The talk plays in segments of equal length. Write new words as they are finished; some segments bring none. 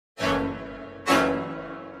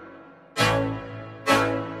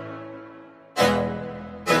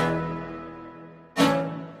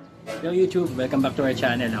Hello YouTube! Welcome back to our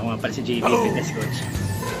channel. Ako nga pala si JV, Fitness Coach.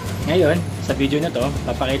 Ngayon, sa video na to,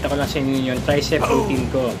 papakita ko lang sa inyo yung tricep routine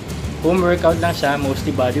ko. Home workout lang siya, mostly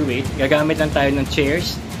body weight. Gagamit lang tayo ng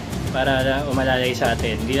chairs para umalalay sa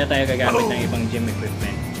atin. Hindi na tayo gagamit ng ibang gym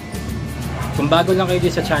equipment. Kung bago lang kayo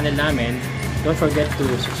dito sa channel namin, don't forget to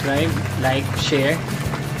subscribe, like, share.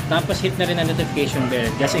 Tapos hit na rin ang notification bell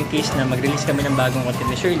just in case na mag-release kami ng bagong content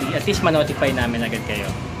ni Shirley, at least ma-notify namin agad kayo.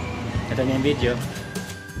 Ito na yung video.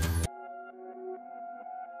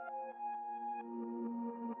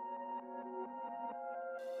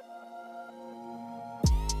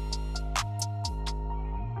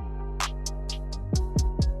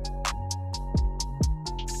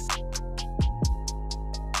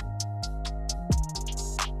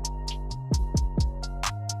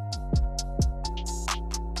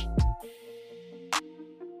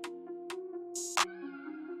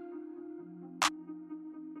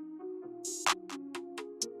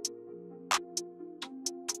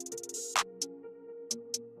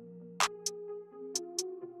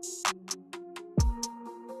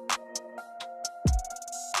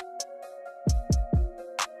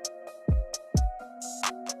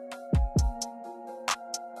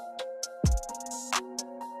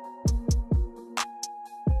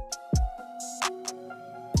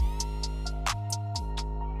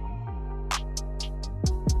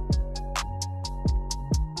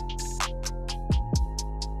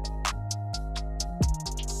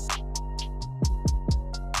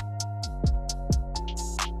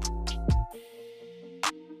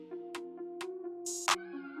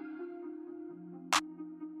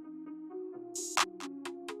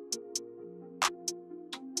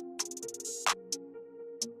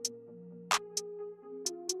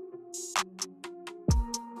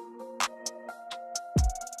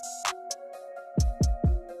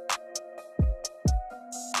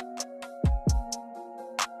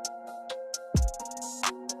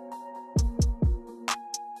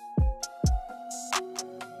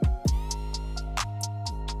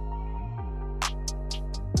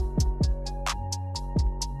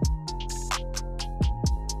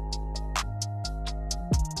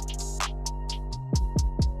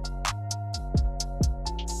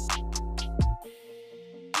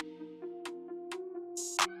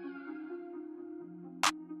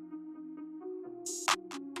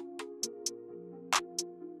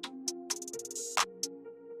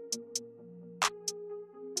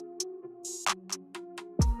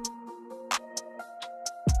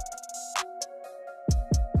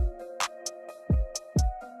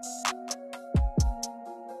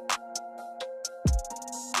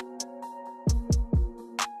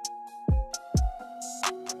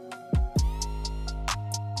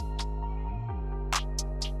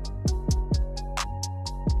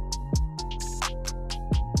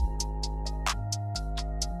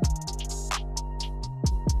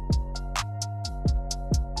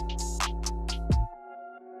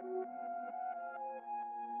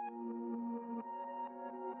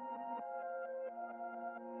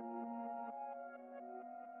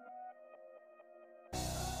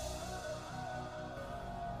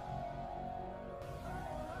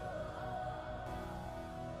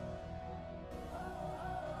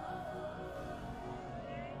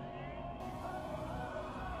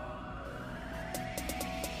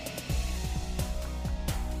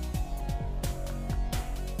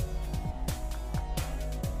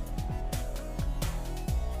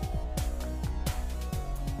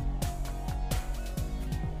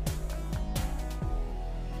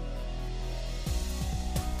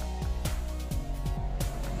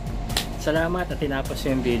 Salamat at tinapos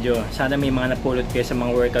yung video. Sana may mga napulot kayo sa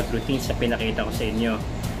mga workout routines na pinakita ko sa inyo.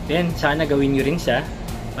 Then, sana gawin nyo rin siya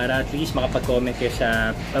para at least makapag-comment kayo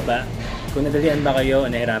sa baba kung nadalian ba kayo o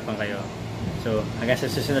nahirapan kayo. So, hanggang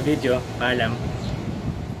sa susunod video, paalam!